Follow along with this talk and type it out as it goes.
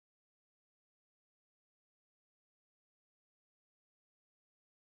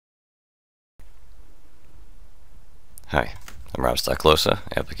Hi, I'm Rob Stocklosa,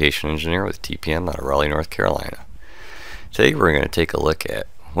 Application Engineer with TPM out of Raleigh, North Carolina. Today we're going to take a look at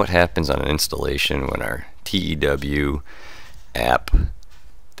what happens on an installation when our TEW app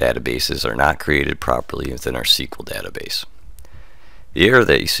databases are not created properly within our SQL database. The error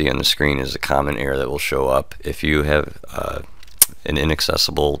that you see on the screen is a common error that will show up if you have an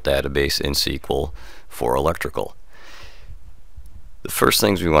inaccessible database in SQL for electrical. The first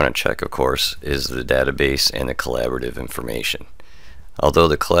things we want to check, of course, is the database and the collaborative information. Although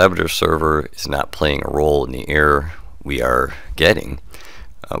the collaborative server is not playing a role in the error we are getting,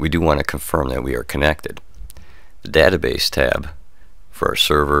 we do want to confirm that we are connected. The database tab for our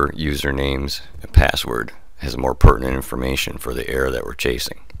server usernames and password has more pertinent information for the error that we're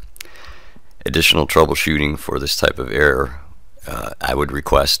chasing. Additional troubleshooting for this type of error I would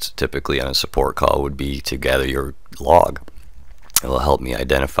request typically on a support call would be to gather your log. It will help me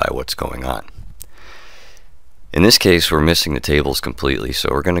identify what's going on. In this case, we're missing the tables completely, so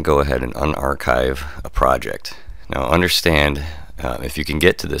we're going to go ahead and unarchive a project. Now understand, if you can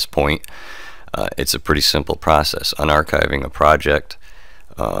get to this point, it's a pretty simple process. Unarchiving a project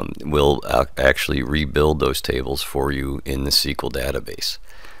will actually rebuild those tables for you in the SQL database.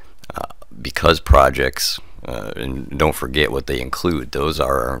 Because projects, and don't forget what they include, those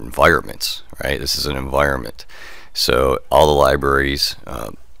are our environments, right? This is an environment. So all the libraries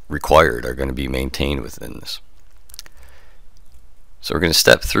required are going to be maintained within this. So we're going to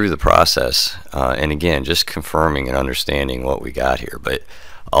step through the process and again just confirming and understanding what we got here. But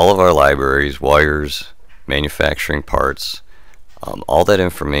all of our libraries, wires, manufacturing parts, all that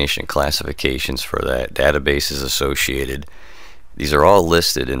information, classifications for that, databases associated, these are all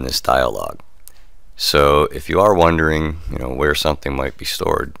listed in this dialog. So if you are wondering, where something might be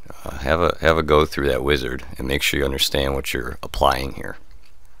stored, have a go through that wizard and make sure you understand what you're applying here.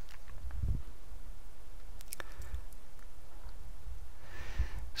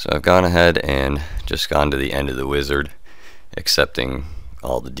 So I've gone ahead and just gone to the end of the wizard, accepting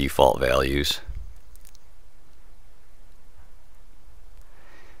all the default values.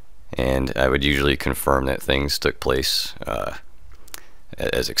 And I would usually confirm that things took place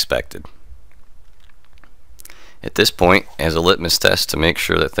as expected. At this point, as a litmus test to make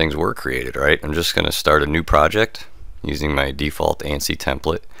sure that things were created right, I'm just going to start a new project using my default ANSI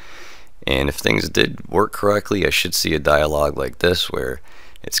template. And if things did work correctly, I should see a dialog like this where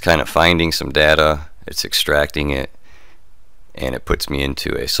it's kind of finding some data, it's extracting it, and it puts me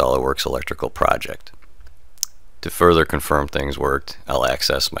into a SOLIDWORKS electrical project. To further confirm things worked, I'll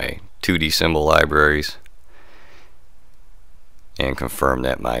access my 2D symbol libraries and confirm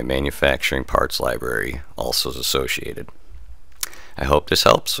that my manufacturing parts library also is associated. I hope this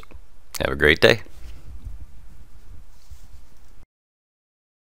helps. Have a great day.